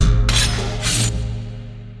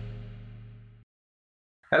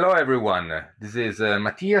Hello, everyone. This is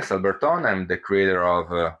Mattias Alberton. I'm the creator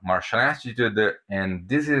of Martial Attitude, and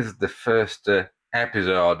this is the first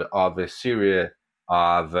episode of a series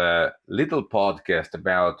of little podcast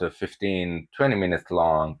about 15, 20 minutes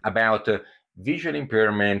long about visual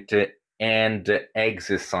impairment and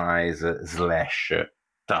exercise slash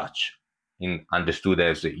touch, understood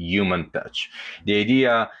as human touch. The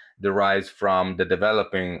idea derives from the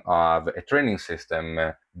developing of a training system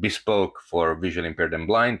bespoke for visually impaired and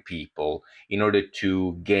blind people in order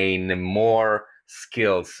to gain more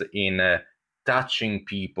skills in touching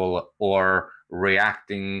people or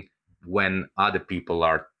reacting when other people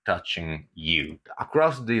are touching you.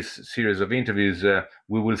 Across this series of interviews,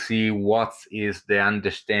 we will see what is the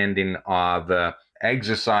understanding of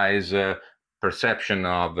exercise, perception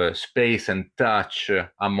of space and touch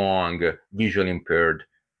among visually impaired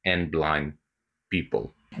and blind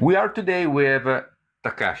people. We are today with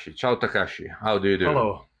Takashi. Ciao Takashi, how do you do?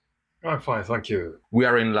 Hello, I'm fine, thank you. We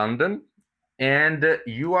are in London, and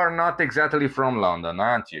you are not exactly from London,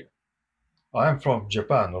 aren't you? I'm from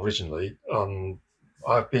Japan originally, and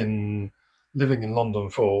I've been living in London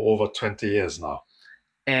for over 20 years now.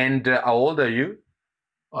 And how old are you?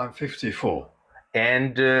 I'm 54.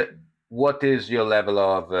 And what is your level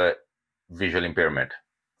of visual impairment?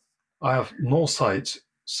 I have no sight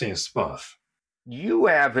since birth. You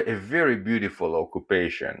have a very beautiful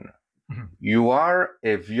occupation. You are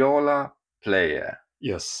a viola player.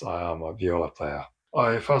 Yes, I am a viola player.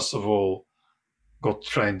 I first of all got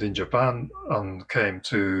trained in Japan and came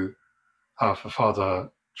to have a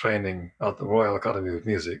further training at the Royal Academy of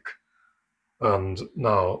Music. And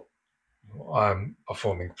now I'm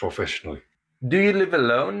performing professionally. Do you live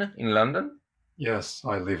alone in London? Yes,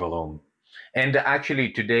 I live alone. And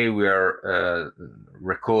actually, today we are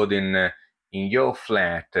recording in your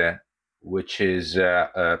flat, which is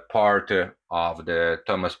part of the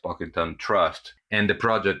Thomas Pocklington Trust. And the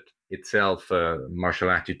project itself, Martial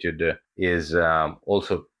Attitude, is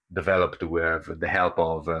also developed with the help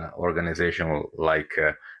of organizations like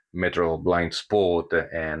Metro Blind Sport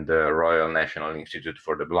and Royal National Institute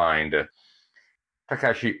for the Blind.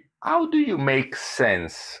 Takashi, how do you make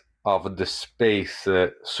sense of the space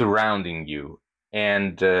surrounding you,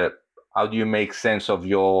 and how do you make sense of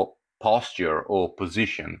your posture or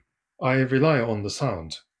position? I rely on the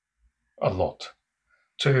sound a lot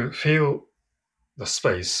to feel the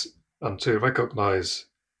space and to recognize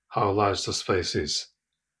how large the space is.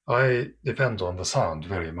 I depend on the sound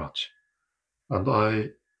very much, and I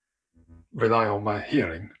rely on my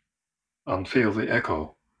hearing and feel the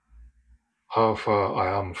echo, how far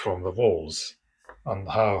I am from the walls and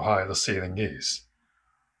how high the ceiling is,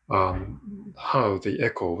 how the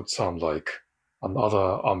echo would sound like and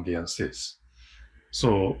other ambiences.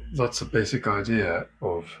 So that's a basic idea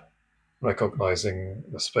of recognizing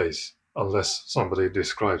the space, unless somebody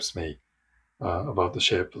describes me about the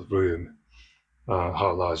shape of the room,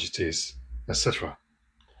 how large it is, etc.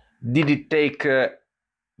 Did it take a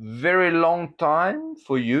very long time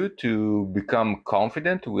for you to become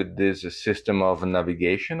confident with this system of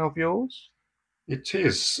navigation of yours? It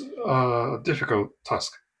is a difficult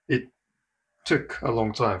task. It took a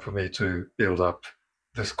long time for me to build up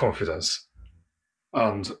this confidence.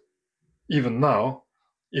 And even now,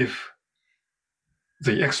 if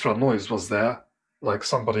the extra noise was there, like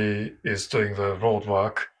somebody is doing the road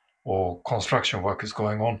work or construction work is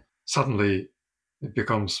going on, suddenly it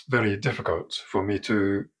becomes very difficult for me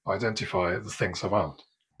to identify the things around.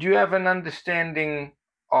 Do you have an understanding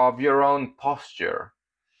of your own posture?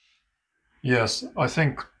 Yes, I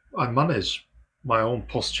think I manage my own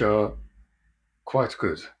posture quite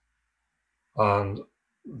good. And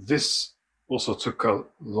this also took a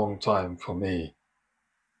long time for me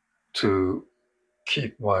to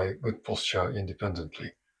keep my good posture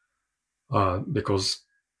independently, because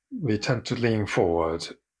we tend to lean forward.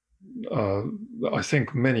 I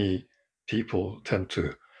think many people tend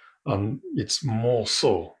to, and it's more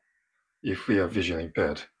so if we are visually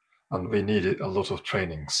impaired, and we needed a lot of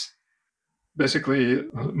trainings. Basically,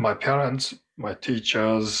 my parents, my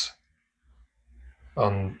teachers,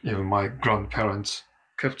 and even my grandparents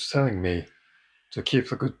kept telling me to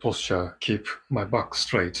keep a good posture, keep my back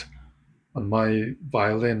straight. And my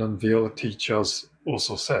violin and viola teachers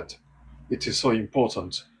also said it is so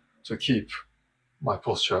important to keep my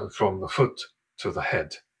posture from the foot to the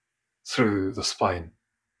head, through the spine.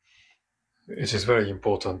 It is very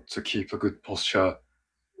important to keep a good posture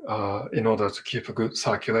in order to keep a good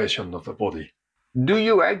circulation of the body. Do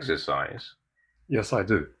you exercise? Yes, I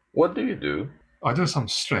do. What do you do? I do some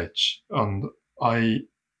stretch, and I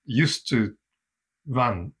used to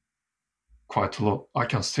run quite a lot. I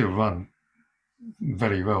can still run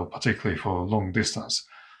very well, particularly for long distance.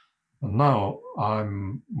 And now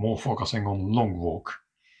I'm more focusing on long walk.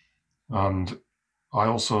 And I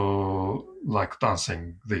also like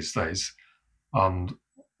dancing these days. And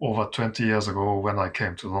over 20 years ago, when I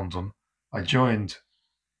came to London, I joined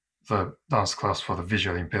the dance class for the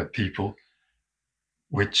visually impaired people,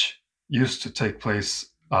 which used to take place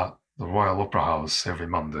at the Royal Opera House every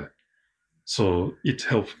Monday. So it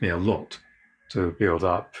helped me a lot to build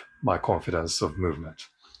up my confidence of movement.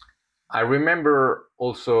 I remember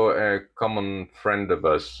also a common friend of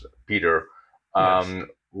us, Peter, Yes.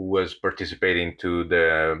 who was participating to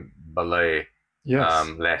the ballet Yes.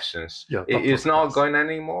 lessons. Yeah, It's not nice. going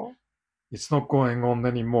anymore? It's not going on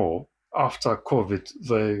anymore. After COVID,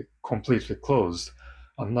 they completely closed,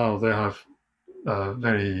 and now they have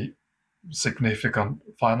very significant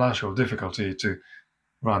financial difficulty to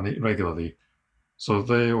run it regularly. So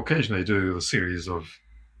they occasionally do a series of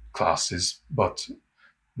classes, but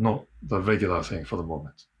not the regular thing for the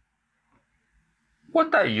moment.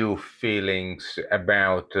 What are your feelings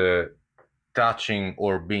about touching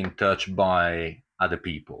or being touched by other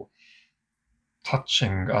people?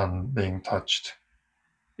 Touching and being touched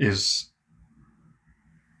is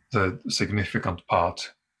the significant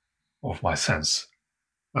part of my sense,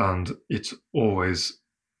 and it always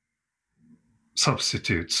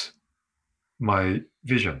substitutes my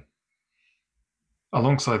vision.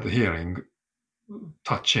 Alongside the hearing,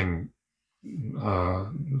 touching,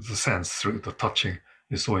 the sense through the touching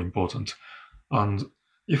is so important. And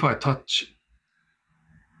if I touch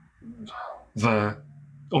the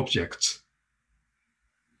objects,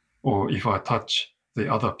 or if I touch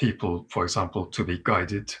the other people, for example, to be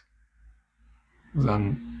guided,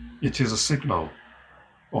 then it is a signal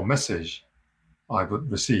or message I would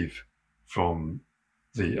receive from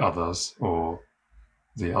the others or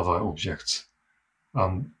the other objects.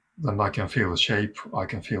 And then I can feel the shape, I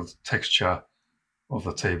can feel the texture of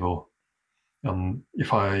the table. And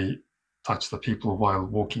if I touch the people while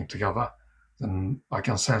walking together, then I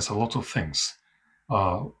can sense a lot of things.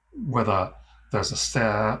 Whether there's a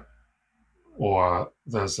stair or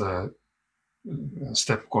there's a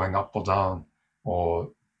step going up or down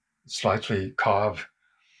or slightly curve,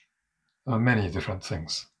 many different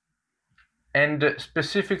things. And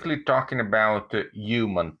specifically talking about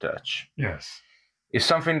human touch, Yes. is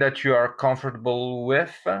something that you are comfortable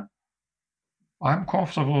with? I'm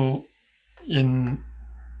comfortable in,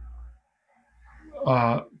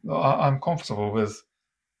 I'm comfortable with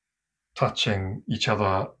touching each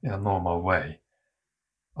other in a normal way.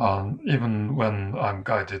 Even when I'm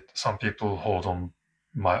guided, some people hold on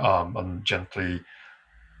my arm and gently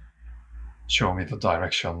show me the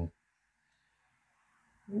direction,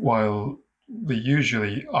 while we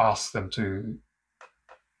usually ask them to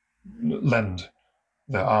lend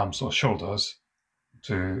their arms or shoulders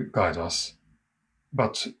to guide us.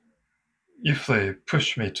 But if they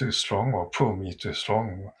push me too strong or pull me too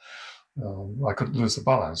strong, I could lose the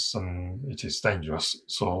balance and it is dangerous.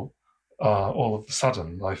 So all of a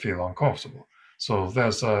sudden I feel uncomfortable. So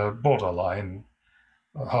there's a borderline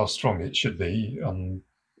how strong it should be and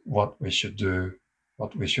what we should do,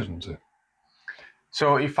 what we shouldn't do.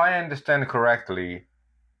 So, if I understand correctly,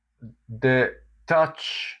 the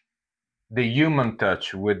touch, the human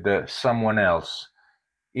touch with someone else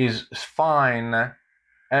is fine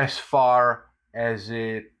as far as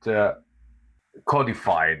it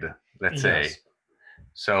codified, let's say. Yes.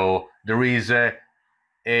 So there is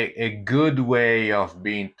a good way of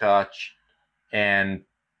being touched and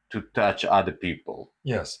to touch other people.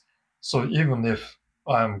 Yes. So even if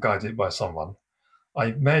I am guided by someone,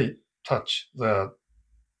 I may touch their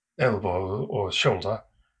elbow or shoulder,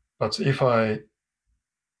 but if I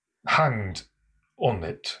hanged on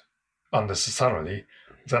it unnecessarily,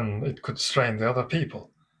 then it could strain the other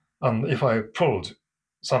people. And if I pulled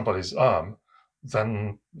somebody's arm,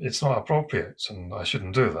 then it's not appropriate and I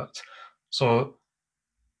shouldn't do that. So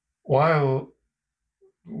while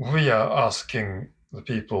we are asking the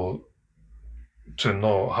people to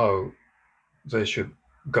know how they should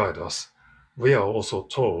guide us, we are also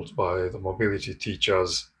told by the mobility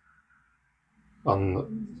teachers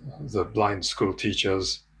and the blind school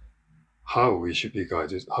teachers how we should be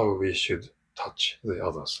guided, how we should touch the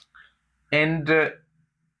others. And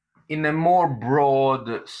in a more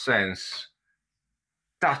broad sense,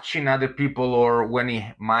 touching other people, or when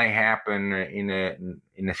it might happen in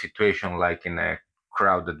a situation like in a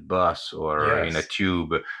crowded bus or in a Yes.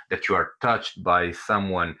 tube, that you are touched by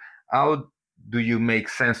someone, how do you make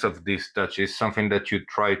sense of this touch? Is something that you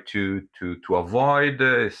try to avoid?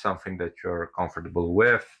 Is something that you're comfortable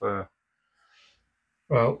with?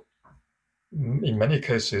 Well, in many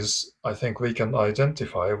cases, I think we can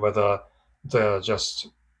identify whether they're just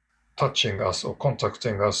touching us or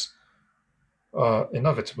contacting us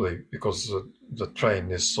inevitably because the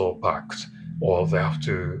train is so packed, or they have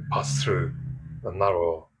to pass through a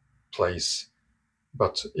narrow place.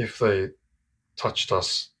 But if they touched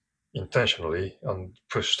us intentionally and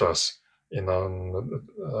pushed us in an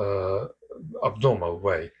abnormal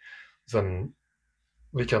way, then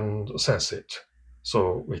we can sense it.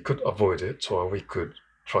 So we could avoid it, or we could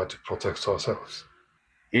try to protect ourselves.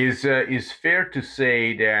 Is fair to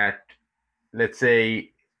say that, let's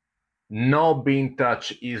say, no being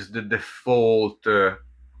touched is the default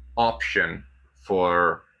option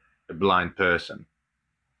for a blind person?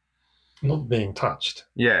 Not being touched.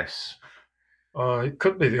 Yes. It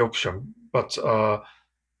could be the option, but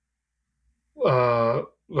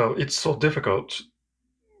well, it's so difficult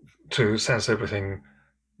to sense everything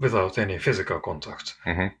without any physical contact.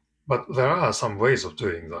 Mm-hmm. But there are some ways of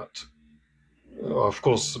doing that. Of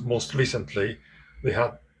course, most recently, we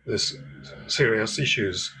had this serious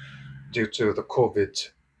issues due to the COVID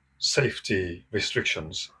safety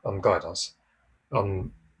restrictions and guidance.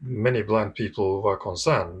 And many blind people were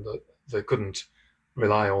concerned that they couldn't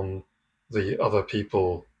rely on the other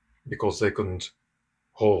people because they couldn't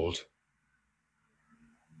hold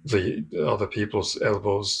the other people's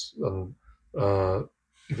elbows, and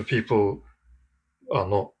the people are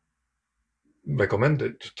not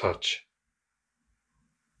recommended to touch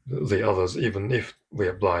the others, even if we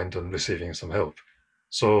are blind and receiving some help.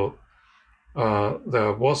 So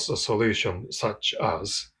there was a solution such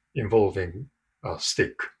as involving a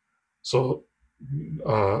stick. So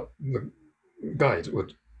the guide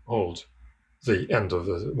would hold the end of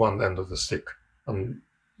the one end of the stick, and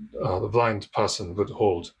the blind person would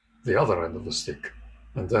hold the other end of the stick,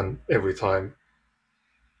 and then every time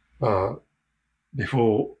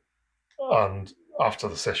before and after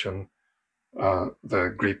the session,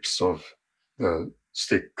 the grips of the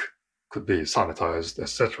stick could be sanitized,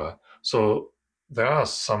 etc. So there are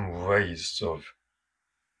some ways of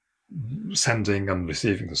sending and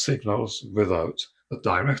receiving the signals without a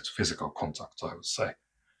direct physical contact, I would say.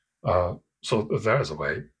 So there is a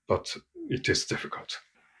way, but it is difficult.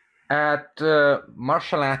 At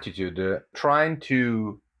Martial Attitude, trying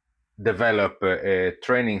to develop a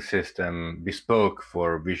training system bespoke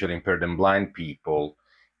for visually impaired and blind people,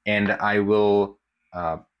 and I will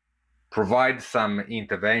provide some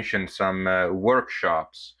intervention, some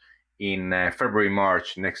workshops in February,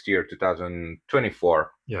 March next year,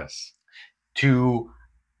 2024. Yes. To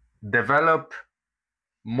develop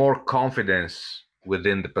more confidence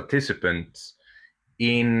within the participants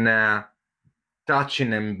in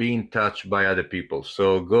touching and being touched by other people.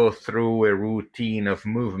 So go through a routine of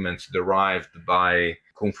movements derived by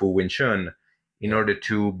Kung Fu Wing Chun in order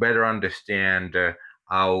to better understand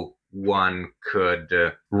how one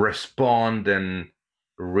could respond and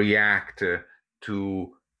react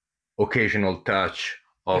to occasional touch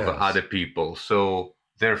of other people. So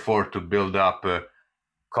therefore, to build up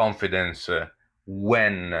confidence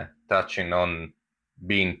when touching on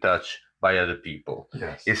being touched by other people.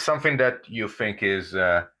 Yes. Is something that you think is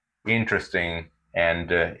interesting,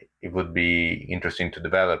 and it would be interesting to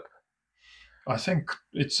develop? I think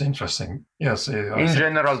it's interesting. Yes. In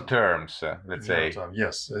general terms, let's say.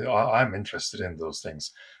 Yes, I'm interested in those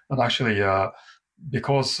things. And actually,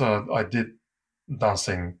 because I did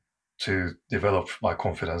dancing to develop my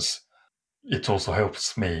confidence, it also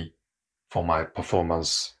helps me for my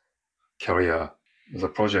performance career. The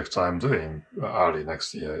project I'm doing early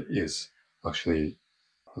next year is actually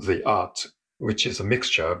the art, which is a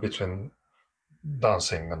mixture between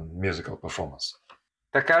dancing and musical performance.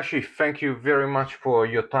 Takashi, thank you very much for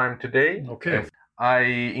your time today. Okay. I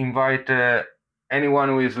invite anyone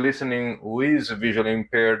who is listening who is visually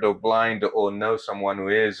impaired or blind or knows someone who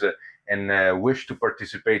is and wish to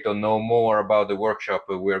participate or know more about the workshop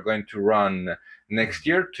we're going to run next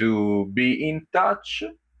year to be in touch.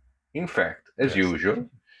 In fact, as usual,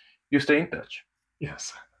 you stay in touch.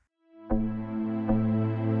 Yes.